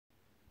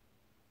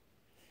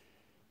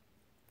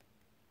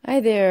Hi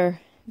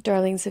there,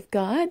 darlings of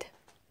God.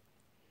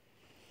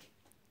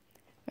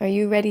 Are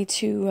you ready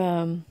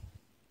to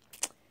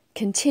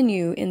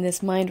continue in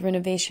this mind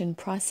renovation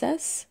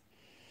process?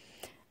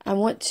 I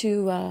want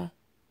to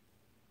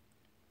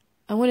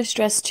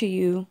stress to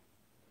you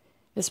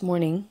this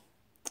morning.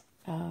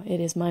 It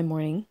is my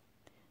morning.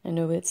 I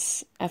know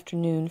it's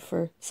afternoon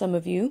for some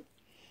of you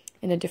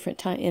in a different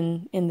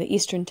time in the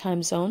Eastern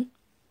time zone.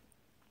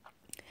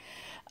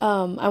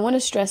 I want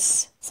to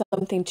stress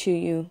something to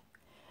you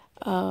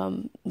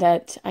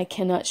that I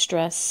cannot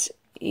stress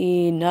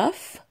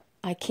enough.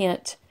 I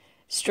can't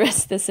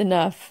stress this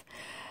enough,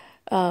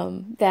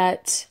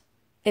 that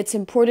it's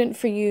important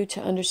for you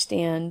to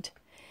understand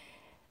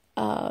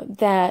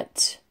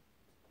that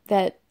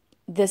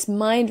this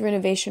mind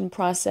renovation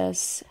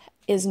process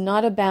is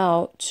not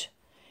about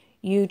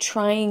you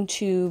trying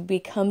to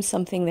become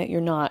something that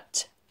you're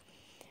not.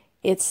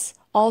 It's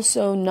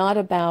also not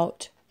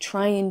about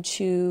trying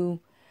to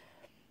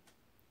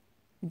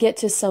get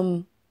to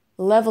some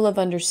level of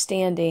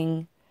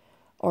understanding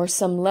or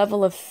some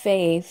level of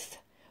faith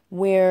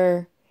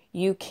where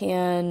you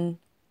can,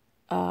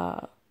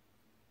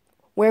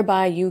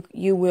 whereby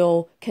you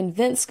will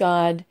convince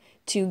God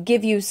to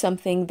give you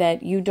something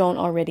that you don't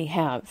already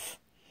have.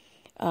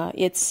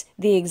 It's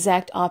the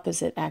exact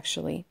opposite,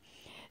 actually.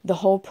 The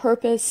whole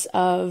purpose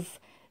of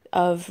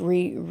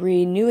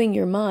renewing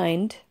your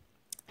mind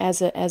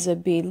as a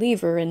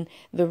believer, and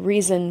the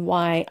reason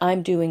why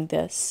I'm doing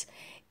this,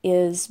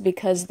 is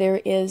because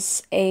there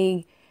is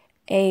a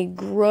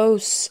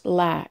gross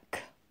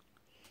lack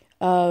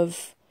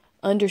of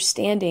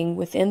understanding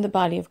within the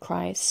body of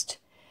Christ,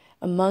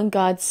 among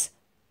God's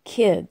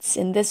kids,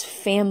 in this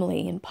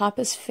family, in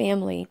Papa's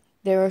family.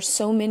 There are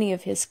so many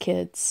of his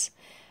kids.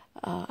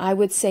 I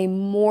would say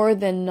more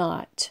than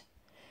not.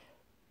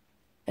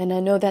 And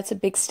I know that's a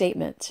big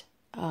statement,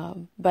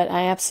 but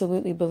I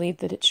absolutely believe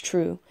that it's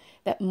true.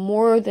 That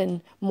more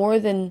than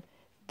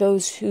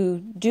those who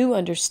do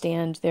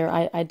understand their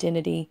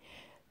identity,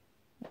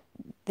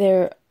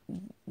 the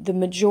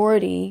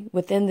majority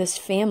within this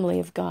family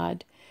of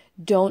God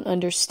don't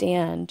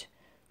understand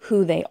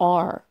who they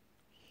are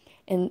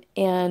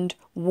and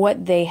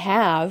what they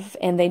have,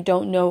 and they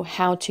don't know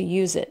how to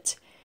use it.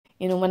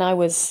 You know, when I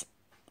was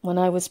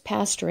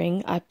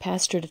pastoring, I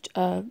pastored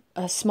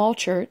a small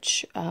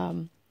church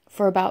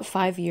for about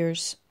 5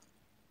 years,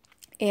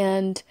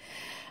 and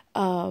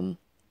the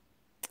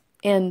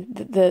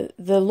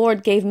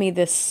Lord gave me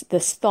this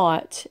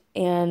thought,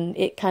 and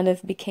it kind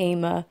of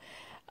became a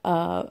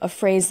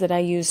phrase that I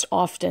used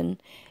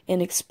often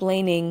in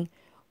explaining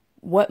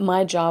what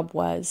my job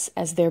was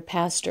as their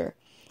pastor.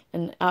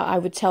 And I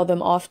would tell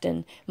them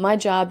often, my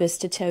job is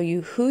to tell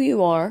you who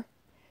you are,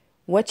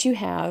 what you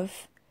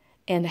have,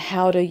 and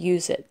how to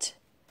use it.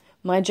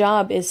 My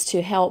job is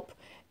to help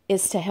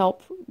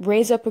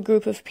raise up a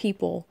group of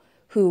people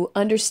who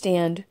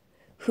understand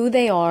who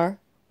they are,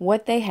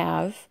 what they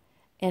have,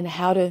 and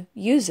how to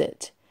use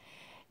it.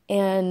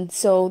 And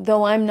so,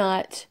 though I'm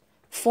not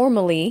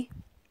formally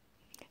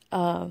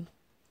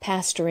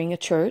pastoring a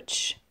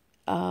church,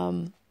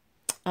 I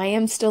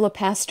am still a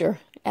pastor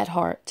at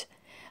heart.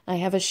 I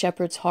have a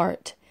shepherd's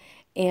heart,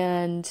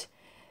 and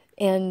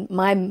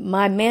my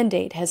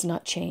mandate has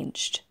not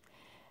changed.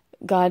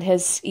 God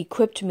has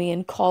equipped me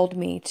and called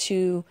me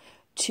to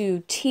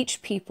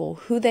teach people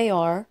who they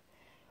are,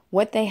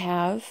 what they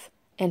have,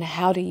 and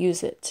how to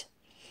use it.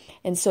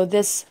 And so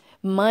this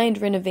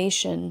mind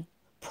renovation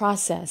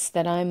process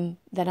that I'm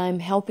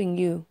helping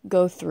you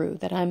go through,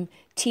 that I'm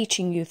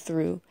teaching you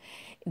through,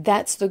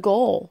 that's the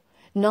goal.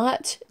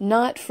 Not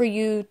for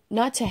you,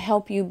 not to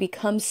help you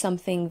become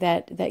something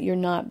that you're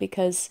not,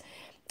 because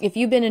if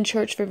you've been in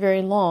church for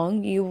very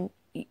long, you'll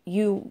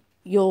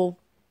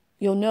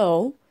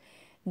know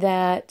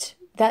that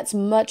that's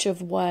much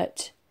of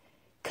what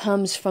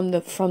comes from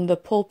the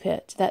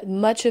pulpit, that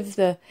much of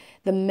the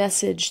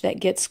message that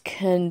gets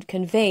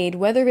conveyed,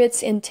 whether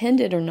it's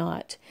intended or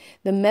not,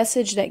 the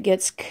message that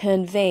gets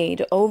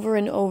conveyed over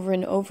and over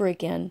and over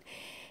again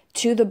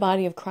to the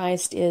body of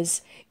Christ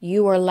is,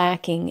 you are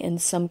lacking in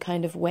some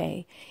kind of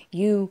way.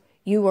 You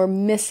are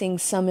missing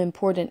some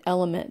important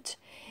element.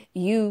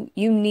 You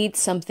need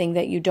something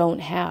that you don't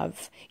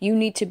have. You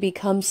need to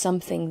become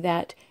something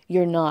that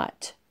you're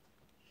not.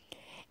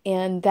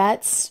 And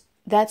that's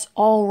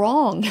all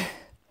wrong.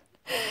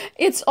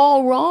 It's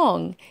all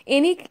wrong.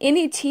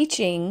 Any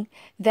teaching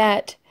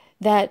that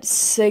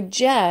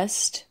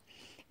suggests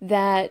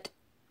that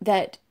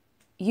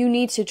you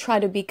need to try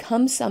to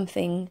become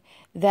something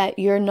that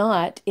you're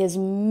not is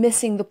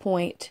missing the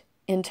point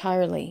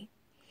entirely.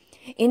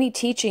 Any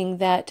teaching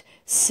that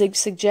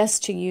suggests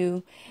to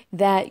you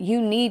that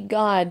you need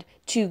God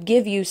to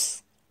give you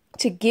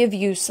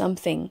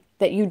something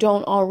that you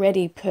don't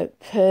already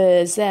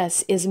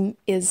possess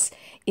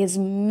is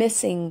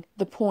missing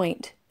the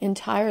point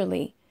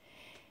entirely.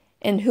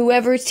 And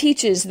whoever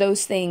teaches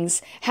those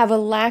things have a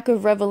lack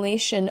of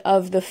revelation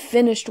of the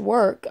finished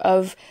work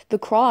of the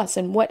cross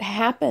and what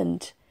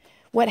happened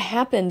what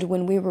happened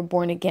when we were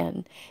born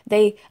again.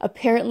 They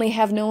apparently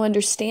have no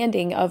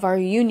understanding of our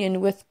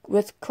union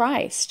with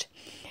Christ.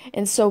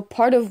 And so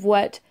part of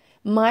what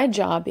my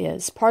job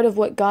is, part of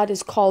what God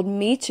has called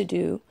me to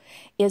do,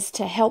 is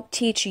to help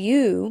teach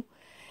you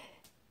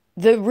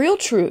the real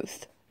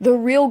truth, the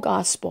real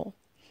gospel,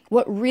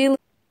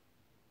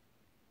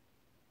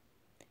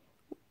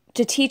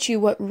 to teach you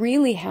what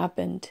really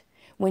happened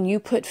when you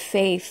put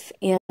faith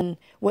in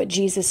what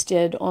Jesus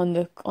did on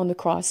the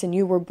cross and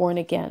you were born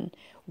again.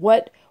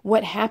 What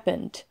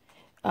happened?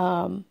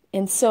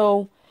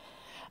 So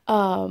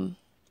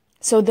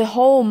the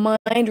whole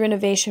mind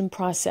renovation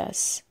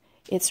process,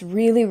 it's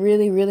really,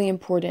 really, really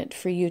important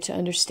for you to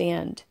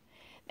understand.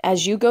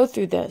 As you go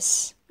through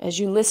this, as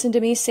you listen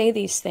to me say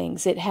these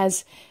things, it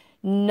has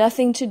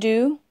nothing to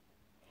do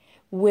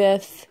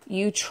with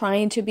you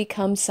trying to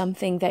become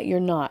something that you're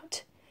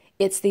not.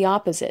 It's the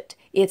opposite.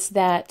 Is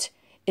that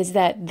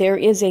there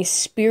is a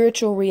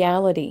spiritual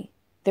reality.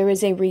 There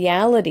is a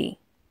reality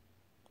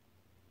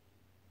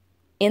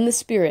in the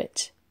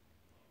spirit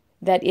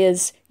that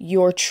is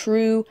your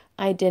true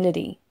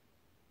identity.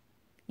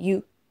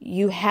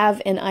 You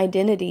have an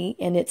identity,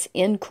 and it's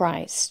in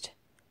Christ.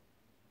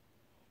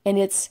 And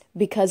it's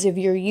because of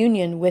your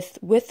union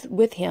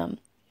with Him.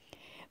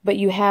 But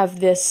you have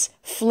this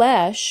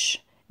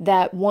flesh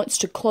that wants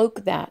to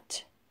cloak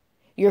that.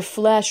 Your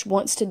flesh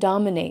wants to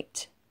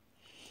dominate.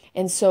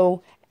 And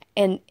so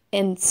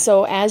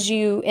as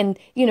you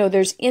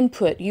there's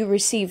input. You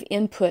receive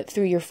input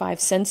through your five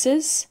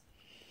senses.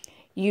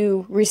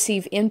 You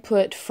receive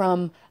input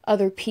from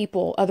other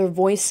people, other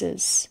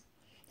voices.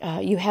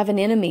 You have an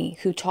enemy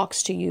who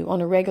talks to you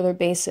on a regular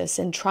basis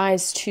and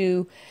tries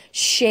to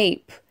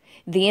shape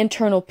the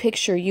internal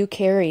picture you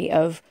carry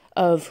of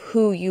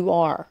who you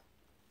are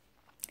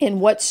and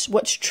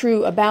what's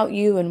true about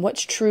you and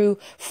what's true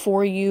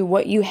for you,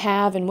 what you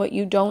have and what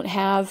you don't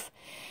have.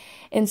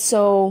 And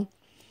so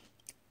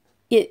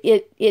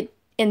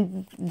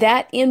and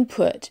that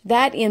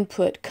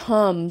input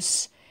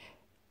comes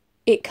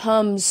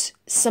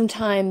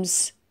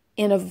sometimes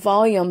in a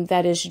volume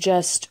that is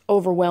just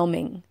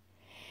overwhelming.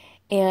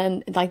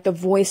 And like the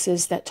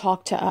voices that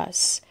talk to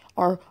us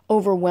are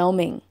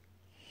overwhelming.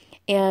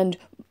 And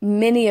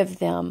many of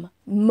them,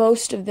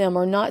 most of them,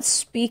 are not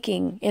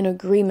speaking in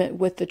agreement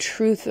with the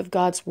truth of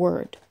God's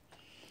word.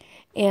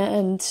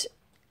 And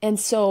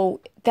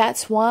so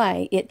that's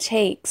why it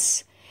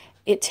takes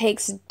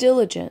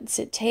diligence.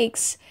 It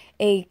takes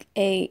a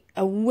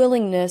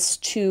willingness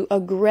to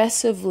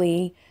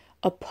aggressively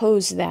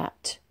oppose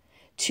that,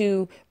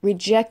 to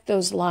reject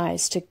those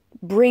lies, to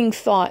bring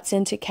thoughts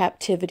into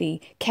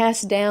captivity,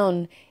 cast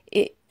down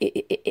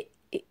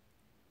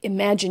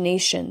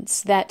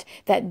imaginations that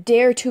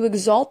dare to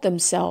exalt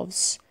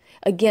themselves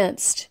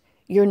against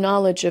your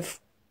knowledge of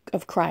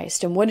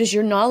Christ. And what is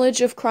your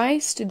knowledge of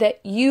Christ? That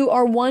you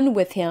are one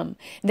with Him,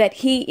 that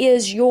He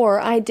is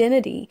your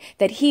identity,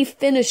 that He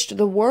finished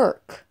the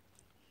work.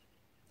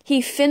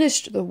 He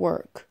finished the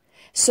work.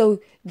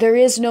 So there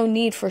is no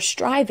need for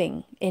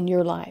striving in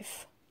your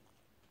life.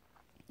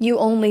 You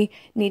only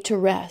need to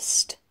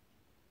rest.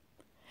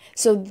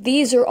 So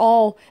these are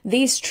all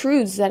these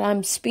truths that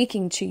I'm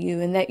speaking to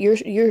you and that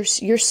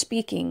you're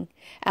speaking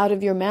out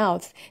of your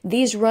mouth.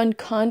 These run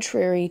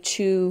contrary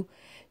to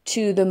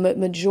the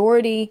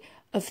majority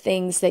of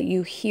things that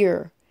you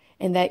hear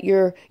and that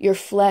your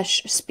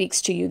flesh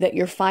speaks to you, that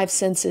your five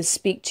senses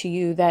speak to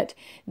you, that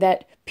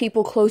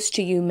people close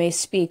to you may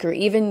speak, or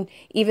even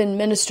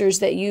ministers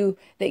that you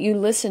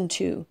listen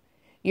to.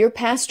 Your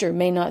pastor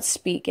may not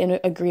speak in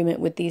agreement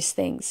with these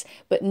things,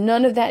 but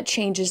none of that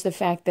changes the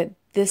fact that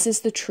this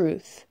is the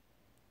truth.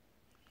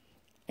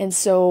 And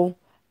so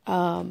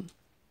I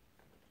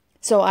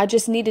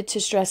just needed to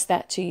stress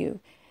that to you,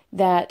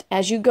 that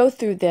as you go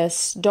through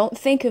this, don't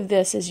think of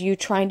this as you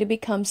trying to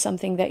become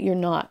something that you're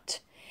not.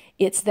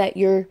 It's that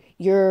you're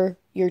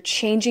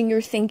changing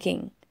your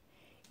thinking.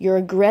 You're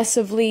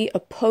aggressively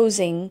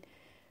opposing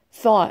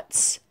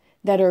thoughts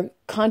that are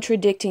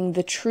contradicting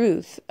the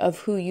truth of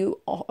who you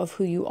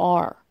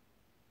are,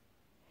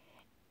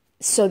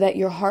 so that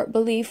your heart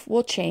belief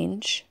will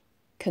change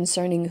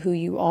concerning who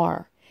you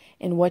are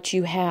and what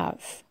you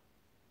have.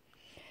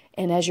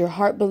 And as your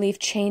heart belief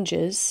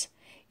changes,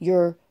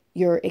 your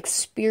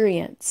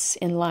experience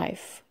in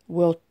life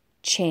will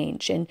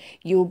change, and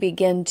you'll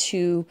begin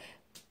to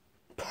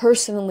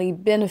personally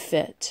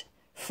benefit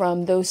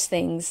from those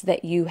things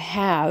that you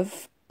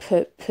have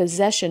put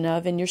possession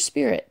of in your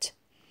spirit.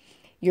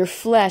 Your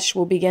flesh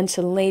will begin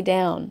to lay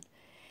down,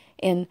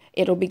 and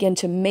it'll begin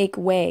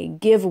to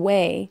give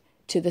way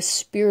to the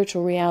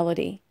spiritual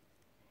reality.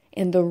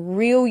 And the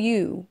real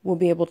you will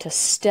be able to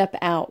step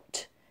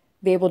out,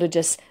 be able to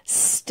just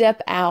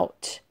step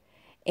out,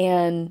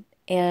 and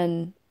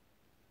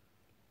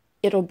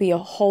it'll be a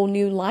whole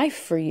new life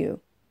for you.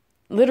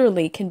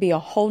 Literally can be a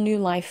whole new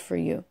life for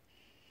you.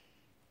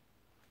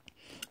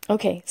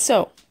 Okay,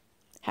 so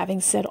having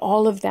said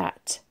all of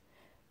that,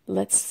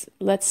 let's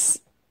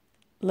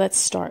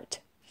start.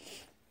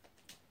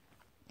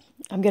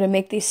 I'm going to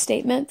make these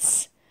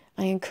statements.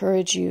 I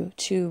encourage you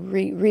to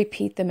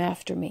repeat them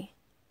after me.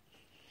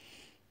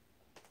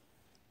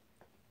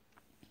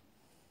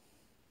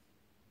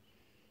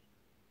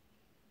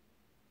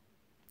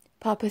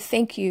 Papa,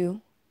 thank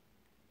you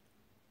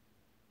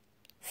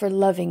for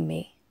loving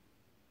me.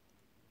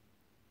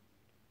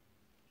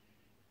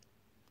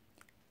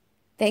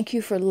 Thank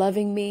you for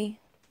loving me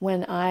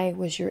when I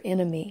was your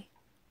enemy.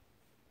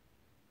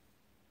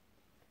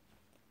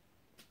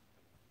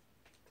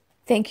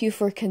 Thank you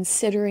for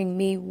considering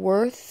me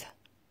worth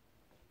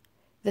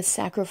the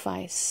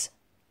sacrifice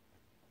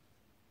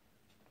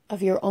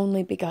of your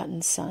only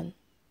begotten Son.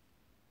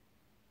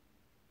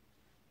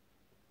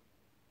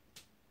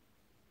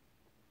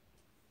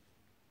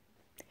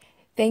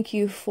 Thank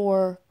you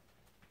for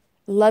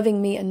loving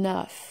me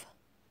enough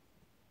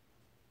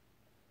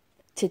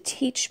to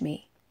teach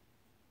me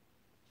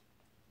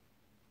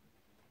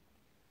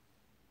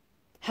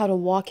how to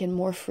walk in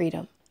more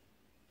freedom.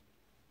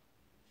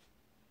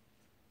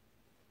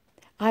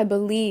 I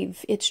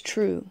believe it's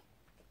true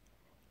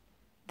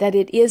that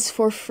it is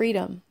for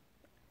freedom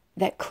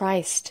that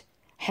Christ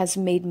has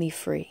made me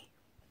free.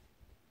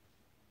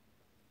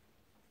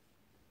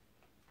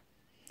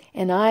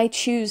 And I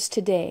choose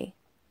today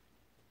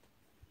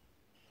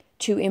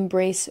to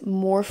embrace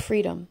more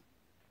freedom.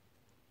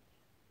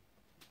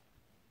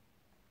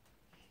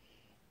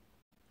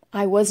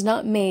 I was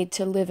not made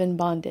to live in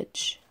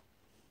bondage.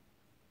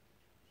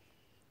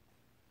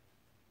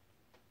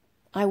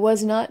 I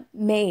was not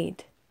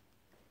made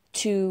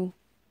to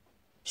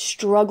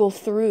struggle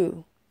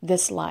through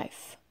this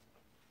life,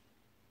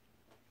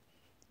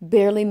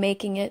 barely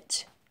making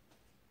it,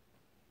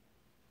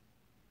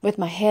 with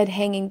my head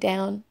hanging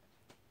down.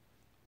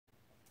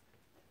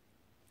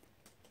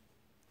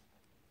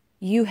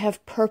 You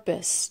have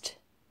purposed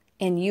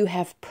and you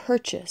have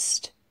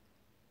purchased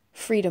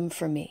freedom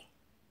for me.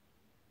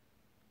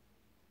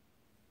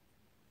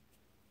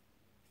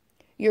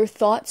 Your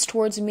thoughts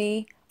towards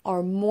me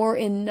are more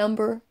in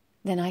number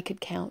than I could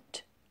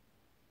count.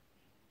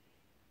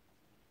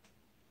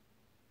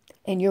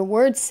 And your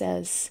word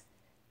says,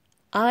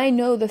 I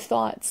know the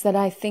thoughts that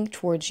I think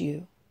towards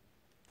you,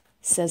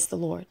 says the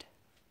Lord.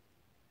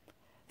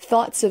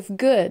 Thoughts of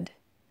good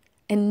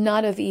and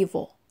not of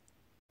evil,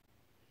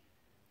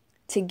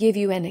 to give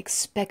you an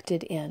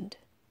expected end.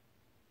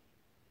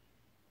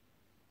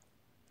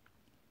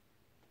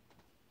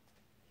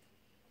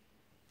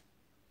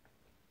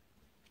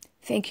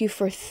 Thank you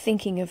for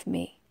thinking of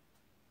me,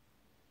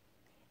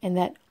 and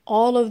that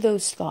all of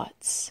those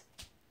thoughts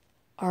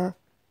are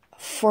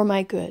for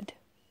my good.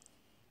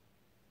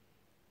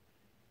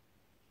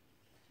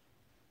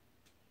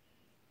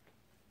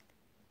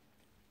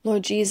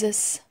 Lord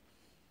Jesus,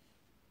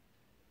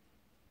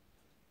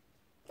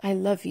 I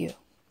love you.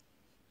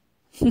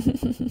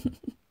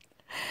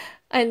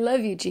 I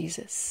love you,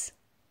 Jesus.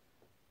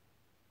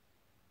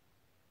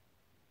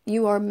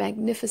 You are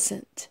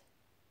magnificent.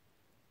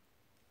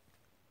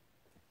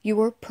 You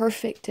are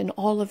perfect in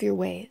all of your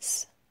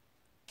ways.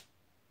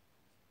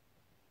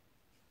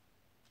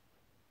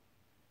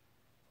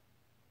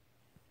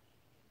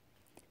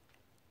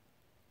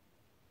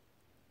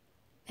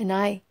 And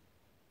I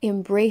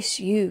embrace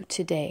you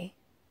today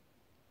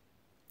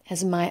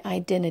as my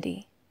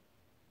identity.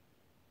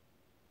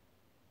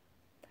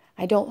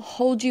 I don't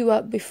hold you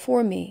up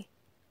before me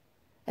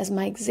as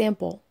my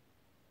example,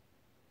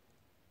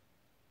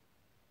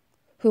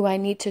 who I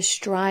need to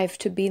strive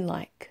to be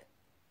like.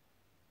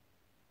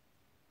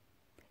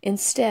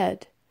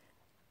 Instead,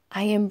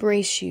 I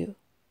embrace you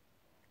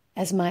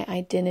as my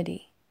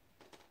identity.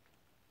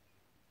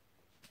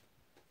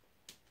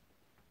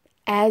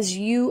 As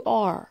you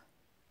are,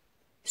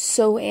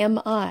 so am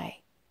I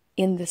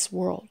in this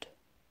world.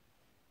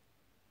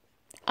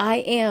 I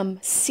am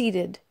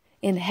seated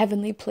in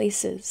heavenly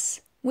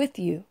places with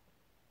you.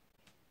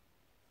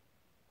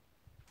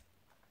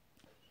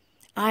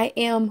 I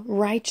am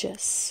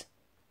righteous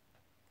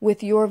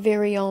with your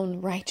very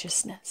own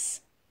righteousness.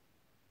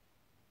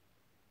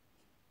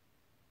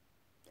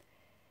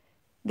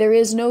 There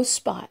is no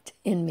spot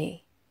in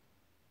me.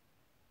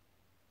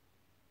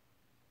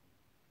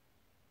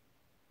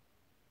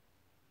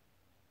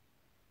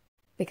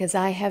 Because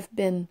I have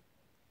been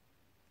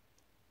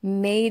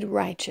made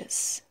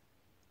righteous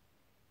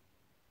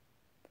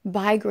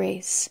by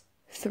grace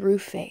through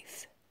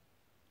faith.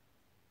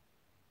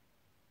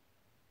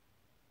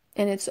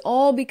 And it's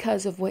all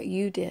because of what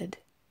you did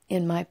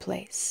in my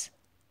place.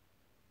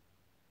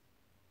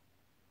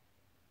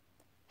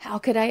 How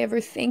could I ever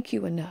thank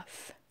you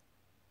enough?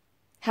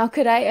 How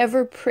could I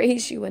ever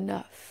praise you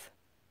enough?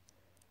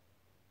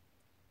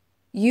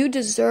 You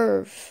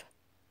deserve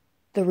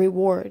the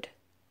reward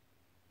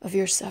of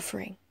your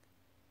suffering.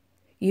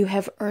 You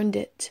have earned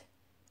it.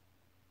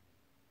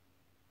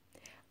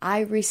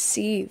 I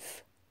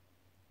receive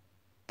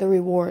the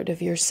reward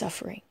of your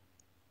suffering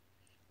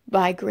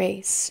by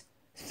grace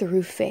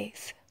through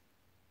faith.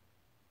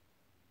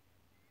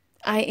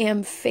 I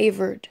am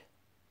favored,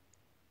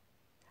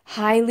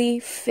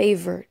 highly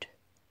favored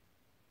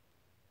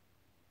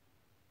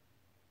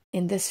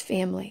in this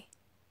family.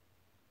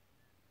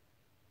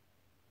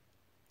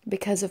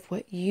 because of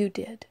what you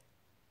did.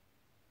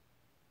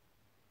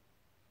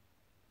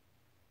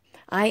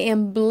 I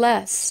am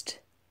blessed.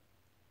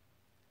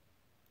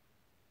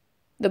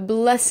 The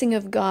blessing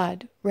of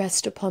God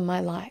rests upon my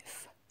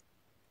life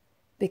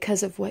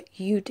because of what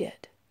you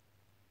did.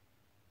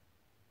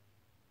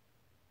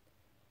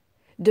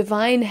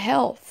 Divine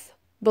health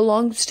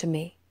belongs to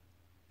me.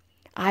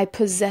 I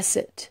possess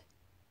it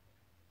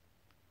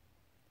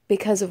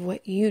because of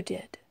what you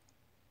did.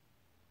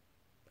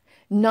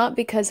 Not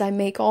because I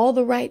make all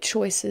the right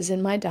choices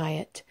in my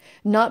diet,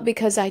 not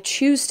because I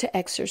choose to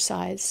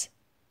exercise,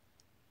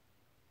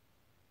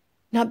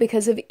 not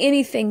because of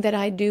anything that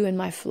I do in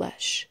my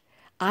flesh.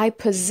 I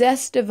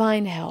possess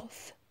divine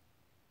health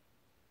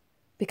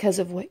because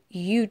of what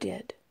you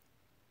did,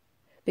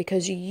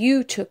 because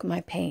you took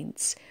my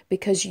pains,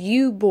 because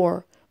you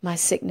bore my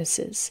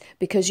sicknesses,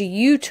 because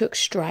you took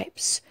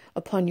stripes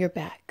upon your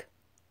back.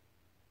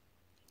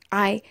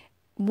 I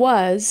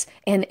was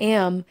and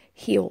am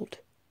healed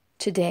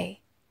today.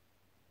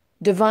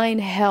 Divine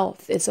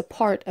health is a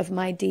part of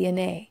my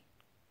DNA.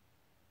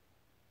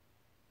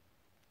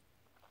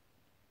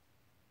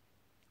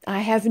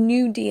 I have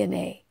new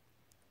DNA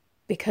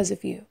because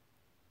of you.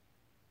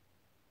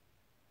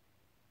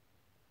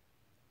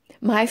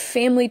 My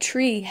family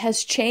tree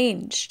has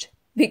changed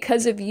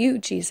because of you,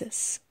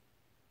 Jesus.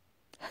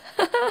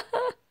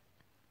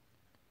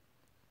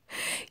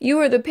 You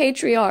are the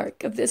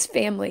patriarch of this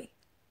family,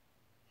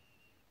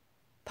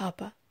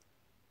 Papa.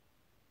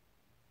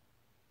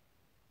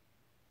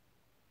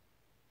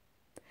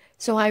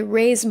 So I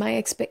raise my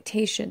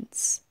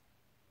expectations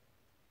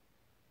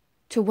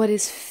to what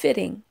is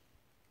fitting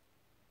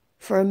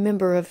for a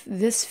member of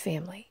this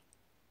family.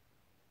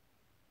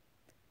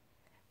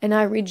 And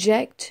I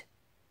reject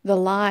the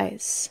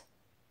lies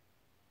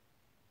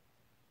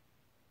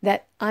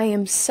that I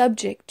am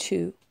subject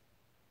to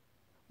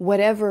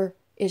whatever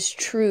is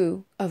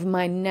true of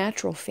my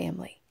natural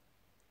family.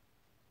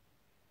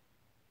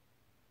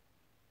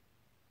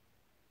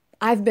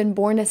 I've been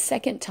born a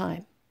second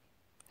time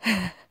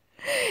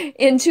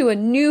into a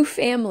new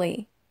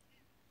family.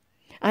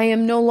 I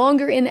am no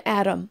longer in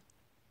Adam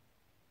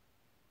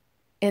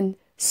and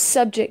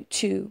subject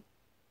to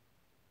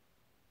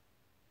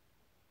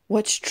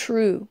what's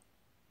true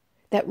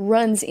that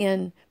runs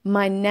in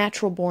my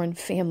natural born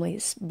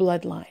family's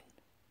bloodline.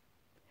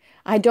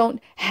 I don't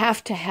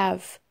have to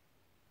have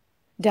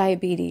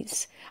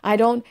diabetes. I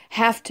don't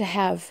have to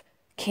have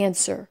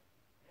cancer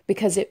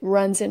because it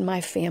runs in my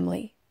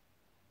family.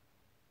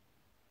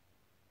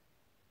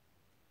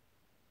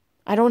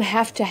 I don't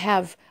have to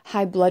have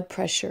high blood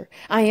pressure.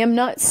 I am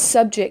not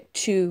subject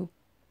to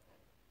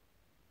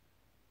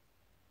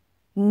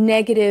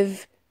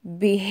negative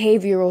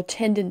behavioral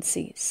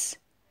tendencies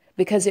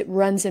because it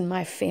runs in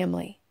my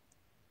family.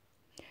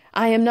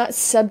 I am not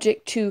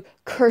subject to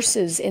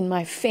curses in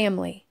my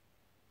family.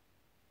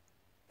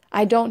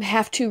 I don't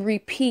have to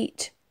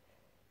repeat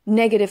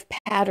negative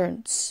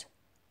patterns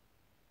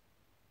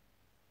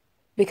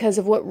because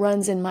of what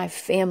runs in my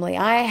family.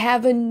 I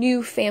have a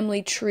new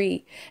family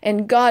tree,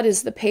 and God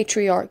is the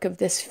patriarch of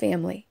this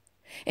family,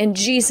 and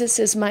Jesus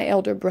is my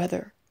elder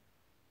brother.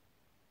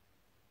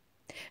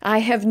 I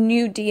have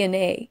new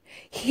DNA.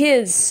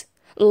 His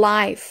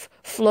life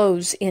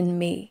flows in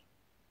me.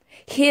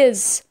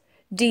 His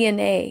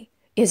DNA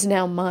is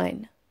now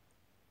mine.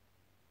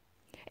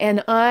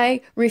 And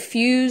I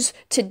refuse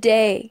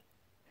today,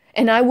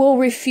 and I will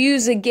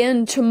refuse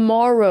again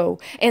tomorrow,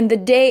 and the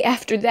day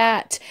after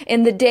that,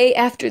 and the day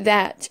after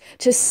that,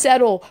 to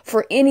settle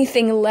for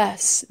anything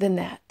less than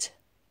that.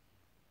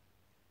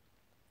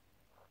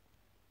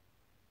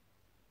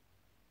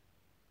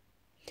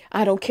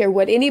 I don't care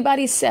what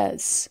anybody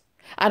says.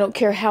 I don't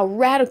care how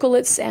radical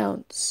it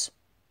sounds.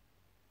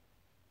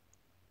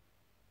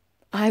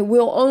 I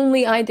will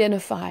only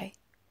identify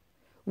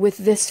with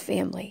this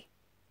family,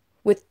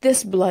 with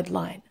this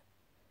bloodline,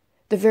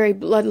 the very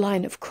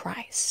bloodline of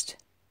Christ.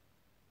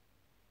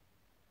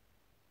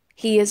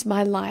 He is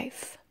my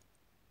life.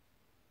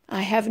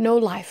 I have no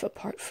life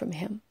apart from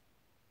him.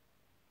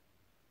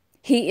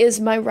 He is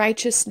my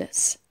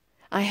righteousness.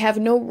 I have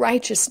no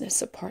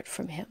righteousness apart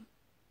from him.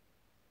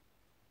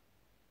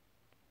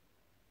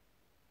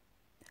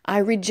 I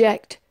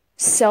reject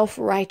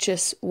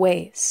self-righteous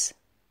ways.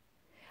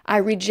 I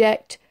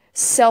reject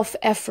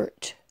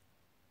self-effort.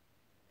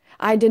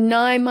 I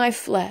deny my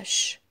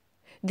flesh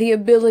the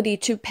ability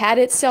to pat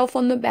itself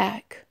on the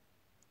back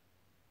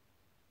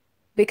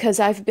because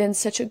I've been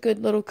such a good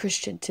little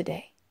Christian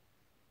today.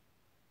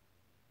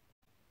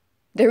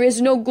 There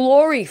is no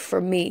glory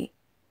for me.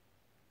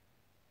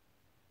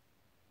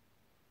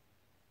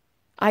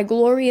 I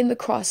glory in the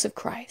cross of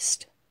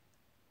Christ.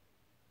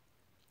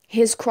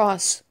 His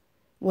cross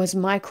was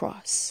my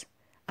cross.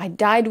 I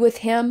died with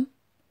him.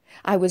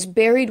 I was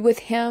buried with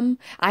him.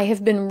 I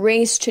have been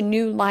raised to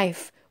new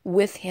life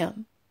with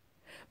him.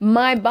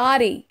 My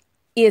body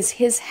is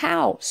his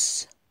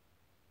house.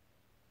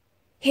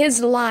 His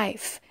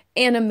life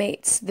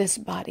animates this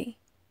body.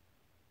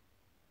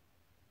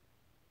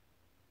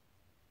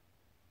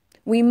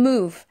 We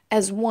move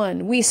as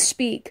one. We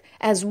speak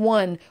as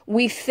one.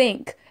 We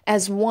think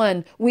as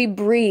one. We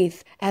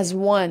breathe as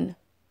one.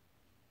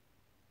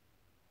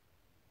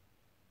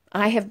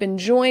 I have been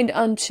joined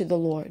unto the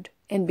Lord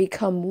and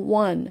become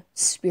one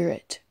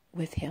spirit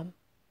with him.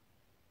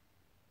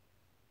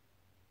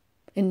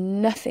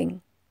 And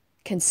nothing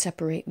can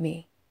separate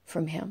me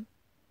from him,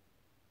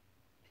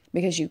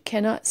 because you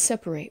cannot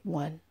separate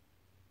one.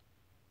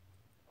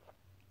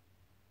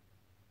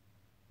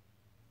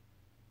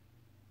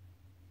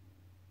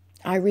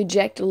 I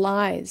reject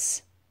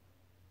lies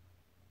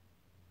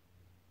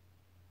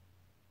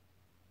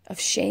of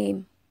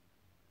shame.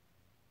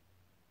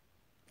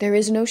 There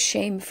is no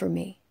shame for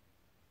me.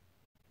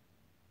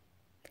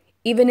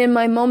 Even in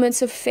my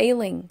moments of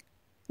failing,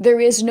 there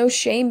is no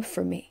shame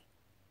for me,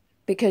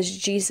 because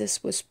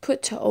Jesus was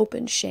put to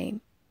open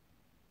shame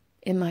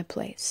in my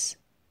place.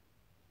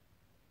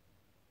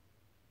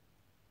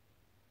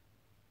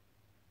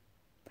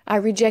 I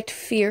reject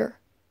fear,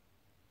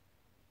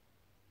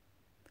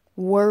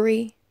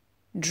 worry,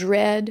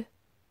 dread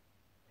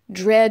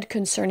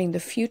concerning the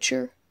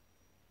future.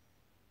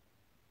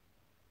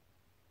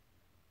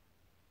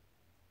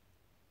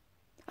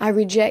 I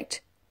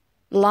reject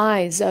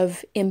lies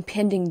of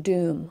impending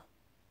doom.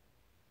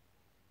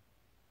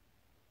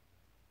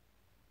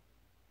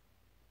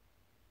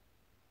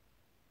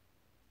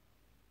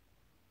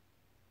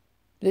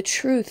 The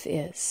truth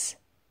is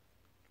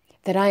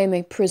that I am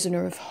a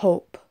prisoner of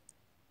hope.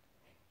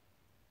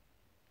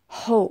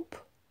 Hope,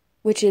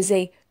 which is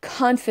a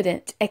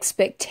confident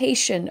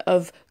expectation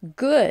of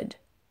good.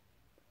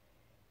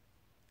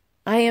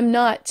 I am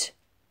not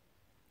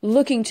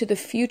looking to the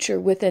future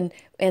with an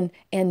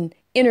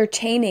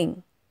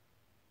entertaining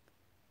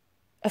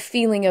a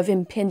feeling of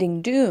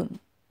impending doom.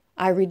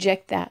 I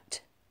reject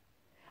that.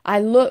 I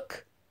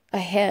look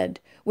ahead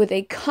with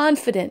a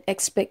confident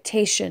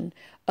expectation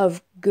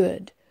of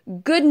good.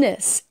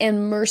 Goodness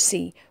and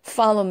mercy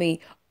follow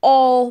me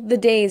all the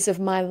days of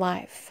my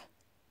life.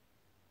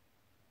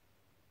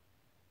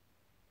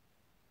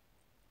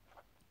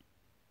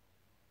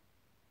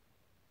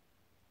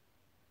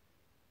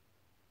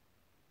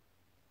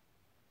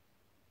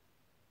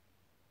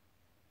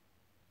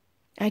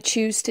 I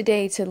choose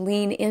today to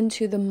lean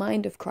into the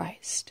mind of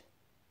Christ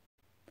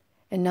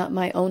and not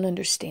my own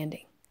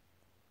understanding.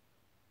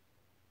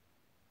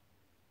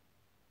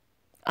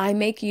 I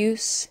make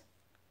use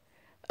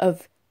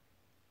of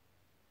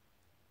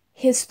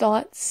his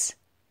thoughts,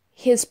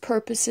 his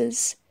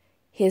purposes,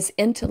 his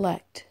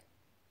intellect.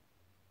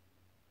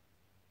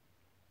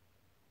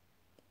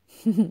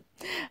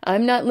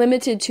 I'm not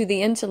limited to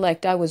the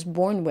intellect I was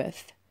born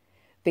with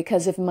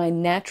because of my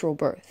natural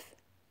birth.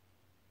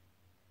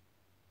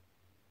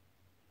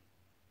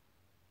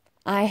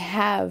 I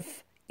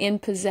have in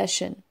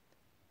possession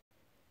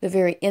the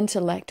very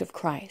intellect of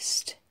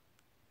Christ.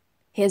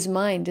 His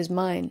mind is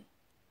mine.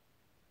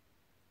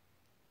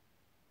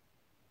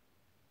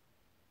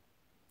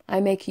 I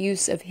make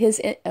use of his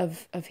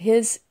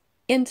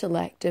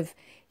intellect, of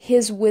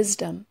his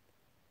wisdom,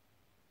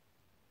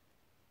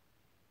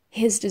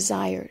 his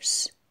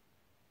desires.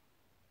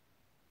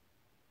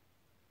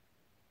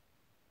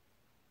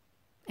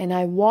 And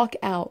I walk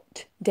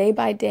out day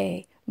by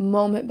day,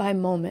 moment by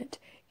moment,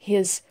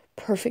 his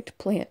perfect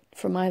plan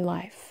for my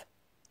life.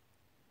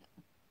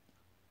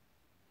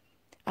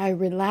 I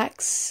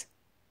relax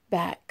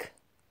back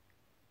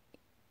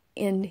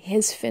in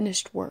his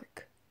finished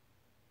work.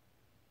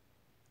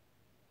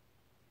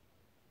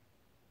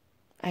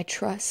 I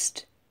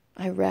trust,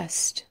 I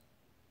rest.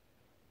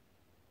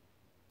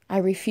 I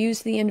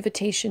refuse the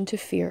invitation to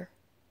fear.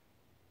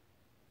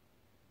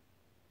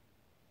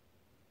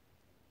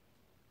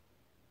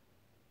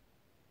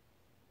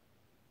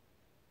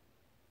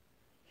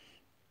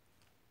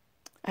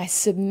 I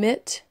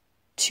submit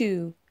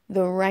to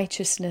the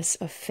righteousness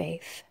of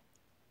faith,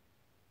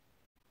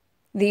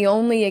 the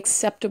only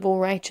acceptable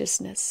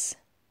righteousness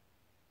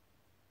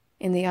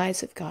in the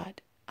eyes of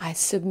God. I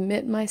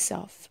submit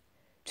myself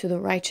to the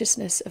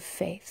righteousness of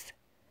faith.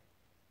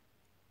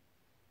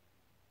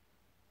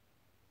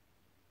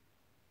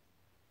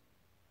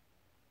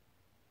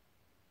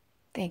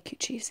 Thank you,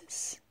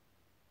 Jesus.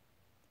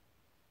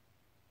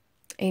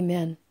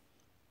 Amen.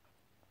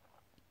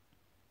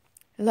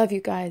 I love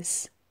you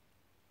guys.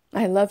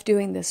 I love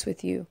doing this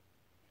with you.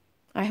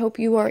 I hope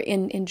you are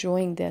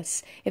enjoying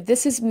this. If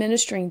this is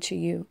ministering to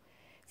you,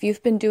 if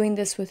you've been doing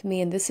this with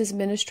me and this is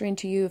ministering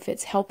to you, if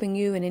it's helping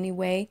you in any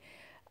way,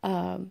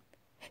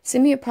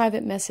 send me a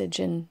private message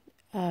and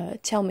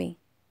tell me.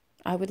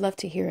 I would love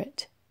to hear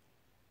it.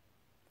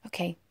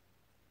 Okay.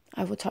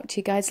 I will talk to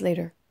you guys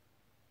later.